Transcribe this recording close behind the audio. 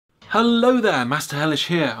Hello there, Master Hellish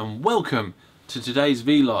here, and welcome to today's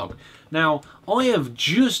vlog. Now, I have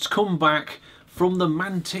just come back from the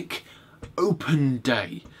Mantic open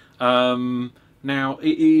day. Now,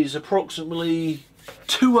 it is approximately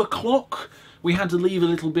 2 o'clock. We had to leave a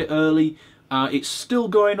little bit early. It's still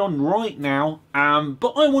going on right now,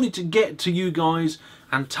 but I wanted to get to you guys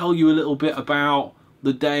and tell you a little bit about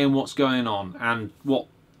the day and what's going on and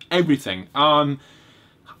everything. Can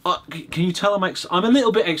you tell I'm a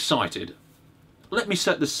little bit excited? Let me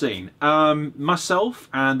set the scene. Myself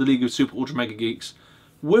and the League of Super Ultra Mega Geeks,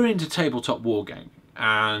 we're into tabletop wargaming,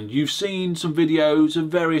 and you've seen some videos of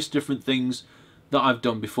various different things that I've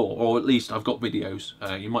done before, or at least I've got videos.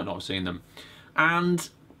 You might not have seen them. And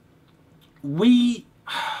we,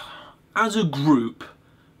 as a group,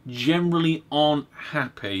 generally aren't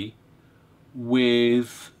happy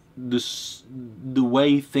with the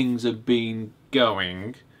way things have been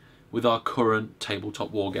going with our current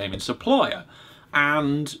tabletop wargaming supplier,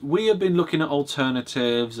 and we have been looking at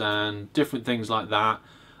alternatives and different things like that,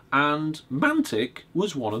 and Mantic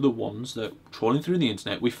was one of the ones that, trawling through the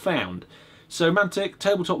internet, we found. So Mantic,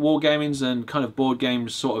 tabletop wargaming's and kind of board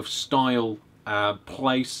games sort of style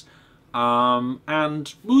place,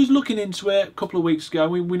 and we was looking into it a couple of weeks ago.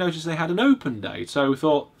 We noticed they had an open day, so we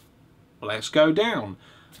thought, well, let's go down.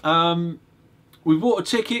 We bought the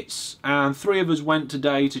tickets and 3 of us went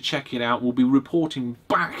today to check it out. We'll be reporting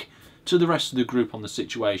back to the rest of the group on the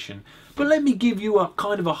situation. But let me give you a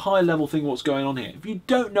kind of a high level thing what's going on here. If you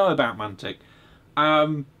don't know about Mantic,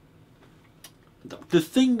 the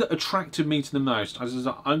thing that attracted me to the most, I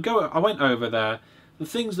went over there, the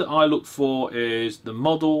things that I look for is the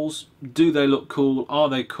models. Do they look cool? Are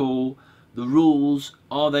they cool? The rules,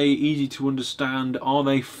 are they easy to understand? Are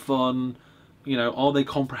they fun? You know, are they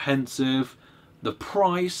comprehensive? The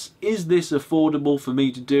price, is this affordable for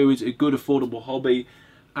me to do? Is it a good affordable hobby?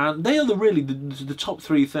 And they are really the top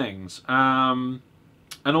 3 things. And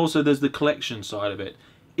also there's the collection side of it.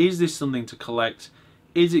 Is this something to collect?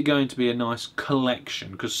 Is it going to be a nice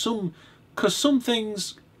collection? Because some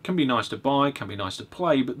things can be nice to buy, can be nice to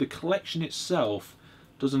play, but the collection itself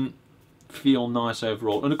doesn't feel nice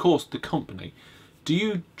overall. And of course the company. Do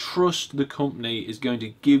you trust the company is going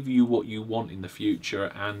to give you what you want in the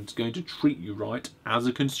future and going to treat you right as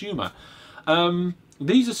a consumer?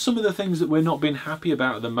 These are some of the things that we're not being happy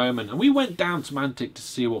about at the moment, and we went down to Mantic to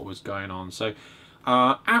see what was going on. So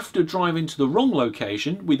after driving to the wrong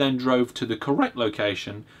location, we then drove to the correct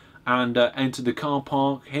location and entered the car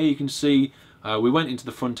park. Here you can see we went into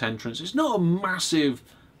the front entrance. It's not a massive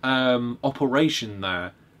operation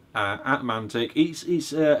there. At Mantic,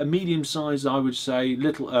 it's a medium-sized, I would say,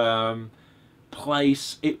 little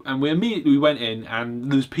place. And we immediately went in,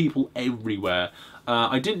 and there's people everywhere.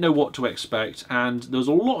 I didn't know what to expect, and there was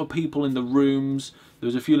a lot of people in the rooms. There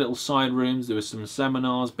was a few little side rooms. There was some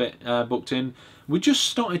seminars booked in. We just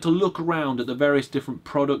started to look around at the various different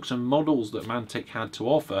products and models that Mantic had to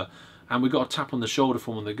offer, and we got a tap on the shoulder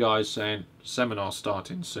from one of the guys saying, "Seminar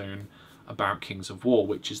starting soon," about Kings of War,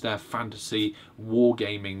 which is their fantasy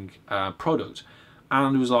wargaming product.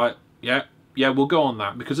 And it was like, yeah, we'll go on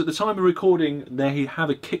that, because at the time of recording they have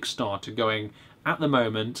a Kickstarter going at the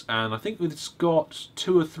moment, and I think it's got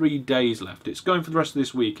 2 or 3 days left. It's going for the rest of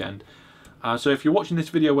this weekend. So if you're watching this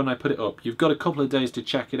video when I put it up, you've got a couple of days to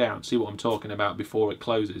check it out and see what I'm talking about before it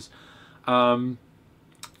closes. So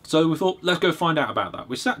we thought, let's go find out about that.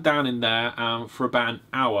 We sat down in there for about an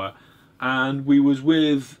hour, and we was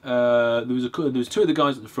with there was 2 of the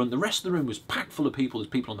guys at the front. The rest of the room was packed full of people. There's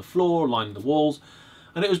people on the floor, lining the walls,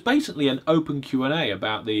 and it was basically an open Q&A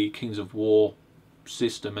about the Kings of War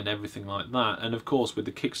system and everything like that. And of course, with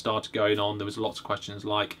the Kickstarter going on, there was lots of questions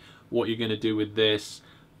like, what are you going to do with this?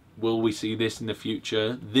 Will we see this in the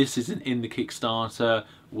future? This isn't in the Kickstarter.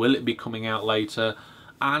 Will it be coming out later?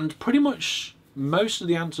 And pretty much most of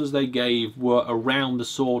the answers they gave were around the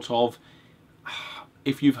sort of,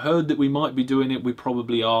 if you've heard that we might be doing it, we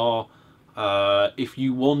probably are. If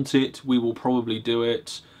you want it, we will probably do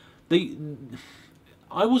it.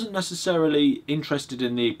 I wasn't necessarily interested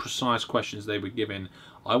in the precise questions they were giving.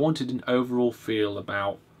 I wanted an overall feel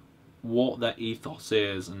about what their ethos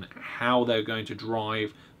is and how they're going to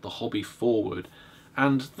drive the hobby forward.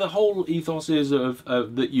 And the whole ethos is of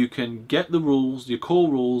that you can get the rules, your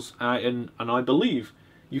core rules, and I believe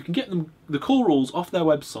you can get the core rules off their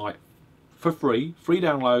website for free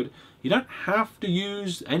download. You don't have to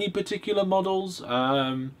use any particular models,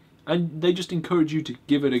 and they just encourage you to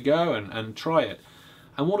give it a go and try it.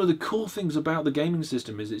 And one of the cool things about the gaming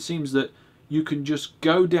system is it seems that you can just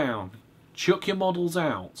go down, chuck your models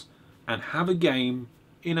out, and have a game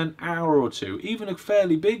in an hour or 2, even a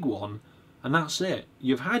fairly big one, and that's it.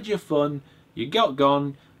 You've had your fun, you got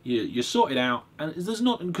gone, you sort it out, and there's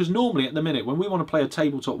not, because normally at the minute when we want to play a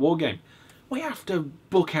tabletop war game, we have to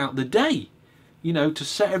book out the day, you know, to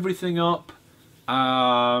set everything up,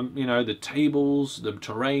 you know, the tables, the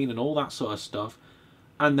terrain, and all that sort of stuff,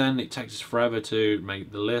 and then it takes us forever to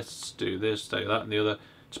make the lists, do this, do that, and the other.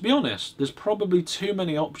 To be honest, there's probably too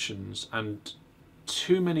many options and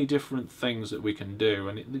too many different things that we can do,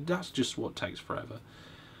 and that's just what takes forever.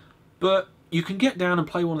 But you can get down and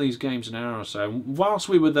play one of these games in an hour or so. Whilst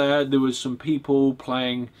we were there was some people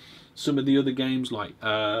playing some of the other games, like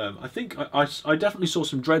I think I definitely saw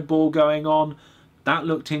some Dreadball going on. That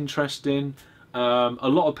looked interesting. A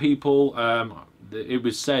lot of people, it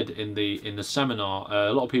was said in the seminar,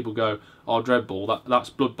 a lot of people go, "Oh, Dreadball, that's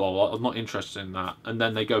Blood Bowl. I'm not interested in that." And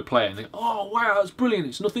then they go play it and they go, "Oh wow, that's brilliant!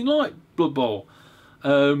 It's nothing like Blood Bowl,"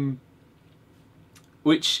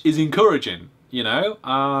 which is encouraging, you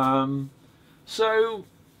know. So,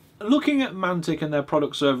 looking at Mantic and their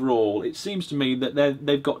products overall, it seems to me that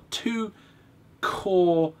they've got two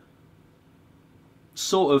core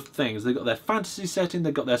sort of things. They've got their fantasy setting,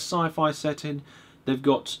 they've got their sci-fi setting, they've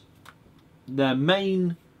got their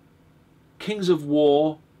main Kings of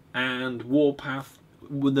War and Warpath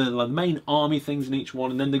with the main army things in each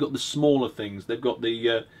one, and then they've got the smaller things. They've got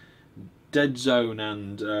the Dead Zone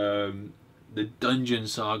and the Dungeon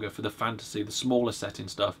Saga for the fantasy, the smaller setting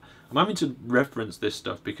stuff. I'm having to reference this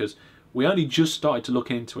stuff because we only just started to look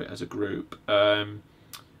into it as a group.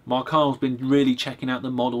 Mark Harle's been really checking out the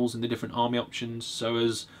models and the different army options, so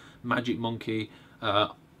has Magic Monkey.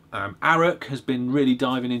 Arik has been really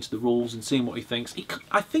diving into the rules and seeing what he thinks.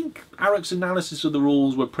 I think Arik's analysis of the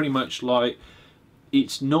rules were pretty much like,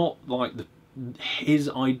 it's not like his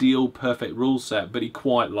ideal perfect rule set, but he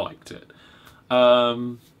quite liked it.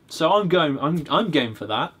 So I'm game for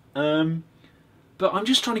that. But I'm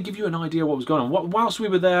just trying to give you an idea of what was going on. Whilst we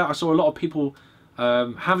were there, I saw a lot of people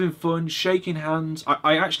having fun, shaking hands.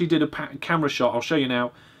 I actually did a camera shot, I'll show you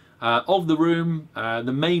now, of the room,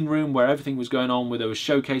 the main room where everything was going on, where they were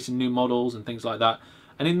showcasing new models and things like that.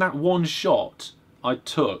 And in that one shot I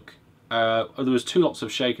took, there was two lots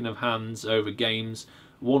of shaking of hands over games.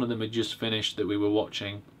 One of them had just finished that we were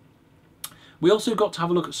watching. We also got to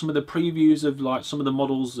have a look at some of the previews of like some of the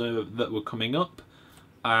models that were coming up.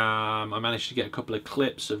 I managed to get a couple of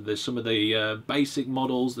clips of some of the basic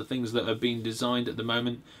models, the things that are being designed at the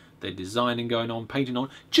moment. They're designing going on, painting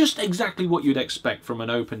on, just exactly what you'd expect from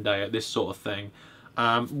an open day at this sort of thing.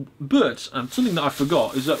 But something that I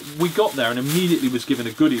forgot is that we got there and immediately was given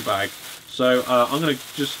a goodie bag. So I'm going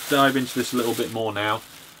to just dive into this a little bit more now.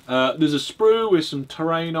 There's a sprue with some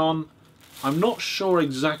terrain on. I'm not sure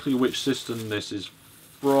exactly which system this is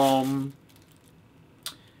from.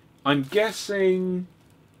 I'm guessing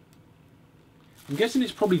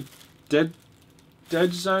it's probably Dead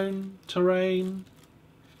Zone terrain.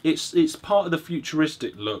 It's part of the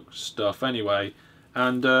futuristic look stuff anyway,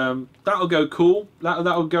 and that'll go cool.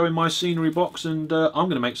 That'll go in my scenery box, and I'm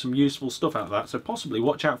going to make some useful stuff out of that. So possibly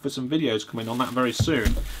watch out for some videos coming on that very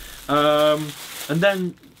soon. And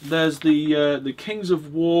then there's the Kings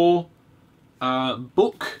of War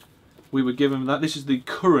book. We were given that. This is the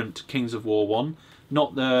current Kings of War one,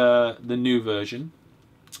 not the new version.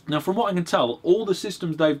 Now, from what I can tell, all the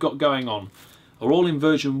systems they've got going on are all in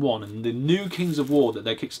version 1, and the new Kings of War that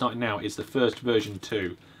they're kickstarting now is the first version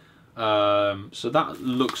 2. So that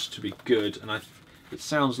looks to be good, and it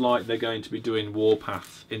sounds like they're going to be doing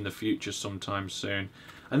Warpath in the future sometime soon.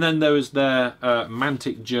 And then there was their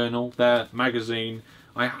Mantic journal, their magazine.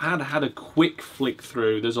 I had a quick flick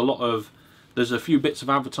through. There's a few bits of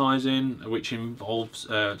advertising which involves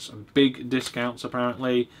some big discounts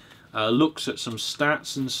apparently. Looks at some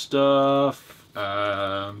stats and stuff.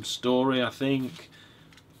 Story, I think,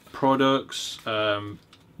 products, the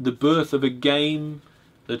birth of a game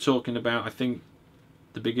they're talking about, I think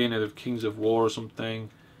the beginning of Kings of War or something,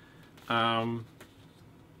 and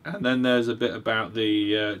then there's a bit about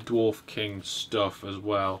the Dwarf King stuff as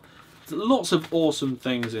well. There's lots of awesome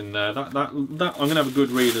things in there. That I'm gonna have a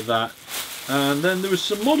good read of that. And then there was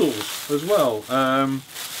some models as well.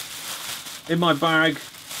 In my bag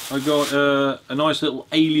I got a nice little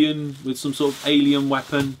alien with some sort of alien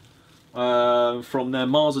weapon from their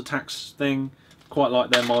Mars Attacks thing. Quite like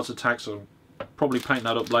their Mars Attacks, so I'll probably paint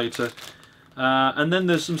that up later. And then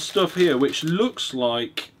there's some stuff here which looks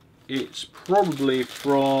like it's probably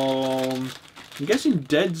from, I'm guessing,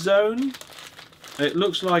 Dead Zone. It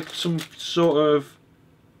looks like some sort of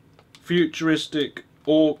futuristic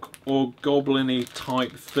orc or goblin-y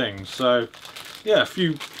type thing. So yeah, a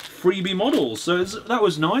few freebie models, so that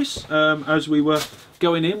was nice. As we were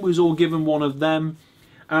going in, we was all given one of them,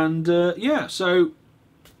 And yeah, so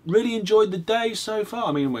really enjoyed the day so far.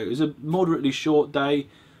 I mean, it was a moderately short day,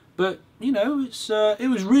 but you know, it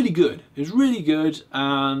was really good. It was really good,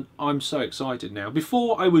 and I'm so excited now.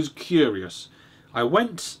 Before, I was curious. I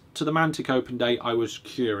went to the Mantic Open Day. I was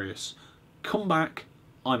curious. Come back,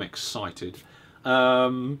 I'm excited.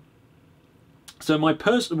 So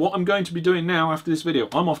what I'm going to be doing now after this video,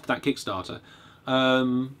 I'm off to that Kickstarter.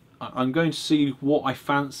 I'm going to see what I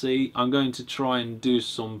fancy. I'm going to try and do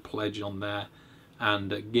some pledge on there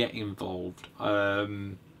and get involved.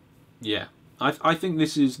 Yeah, I think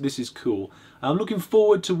this is cool. I'm looking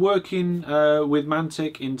forward to working with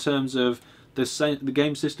Mantic in terms of the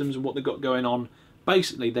game systems and what they've got going on.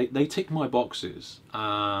 Basically, they tick my boxes.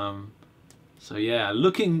 So yeah,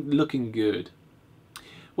 looking good.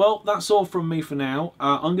 Well, that's all from me for now.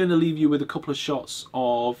 I'm going to leave you with a couple of shots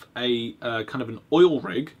of a kind of an oil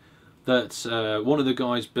rig that one of the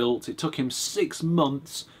guys built. It took him 6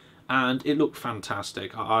 months, and it looked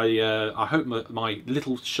fantastic. I hope my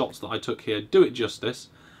little shots that I took here do it justice.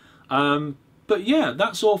 But yeah,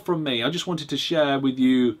 that's all from me. I just wanted to share with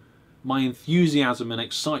you my enthusiasm and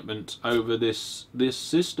excitement over this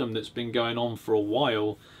system that's been going on for a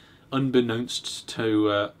while, unbeknownst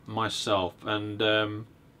to myself. And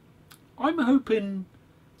I'm hoping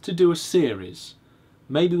to do a series.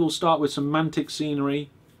 Maybe we'll start with some Mantic scenery,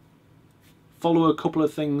 follow a couple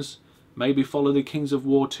of things, maybe follow the Kings of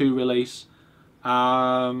War 2 release.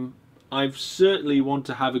 I certainly want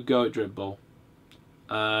to have a go at Dribble.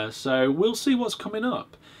 So we'll see what's coming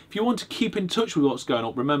up. If you want to keep in touch with what's going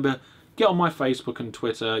up, remember, get on my Facebook and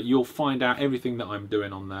Twitter. You'll find out everything that I'm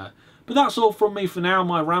doing on there. But that's all from me for now,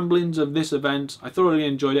 my ramblings of this event. I thoroughly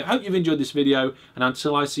enjoyed it. Hope you've enjoyed this video, and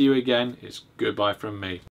until I see you again, it's goodbye from me.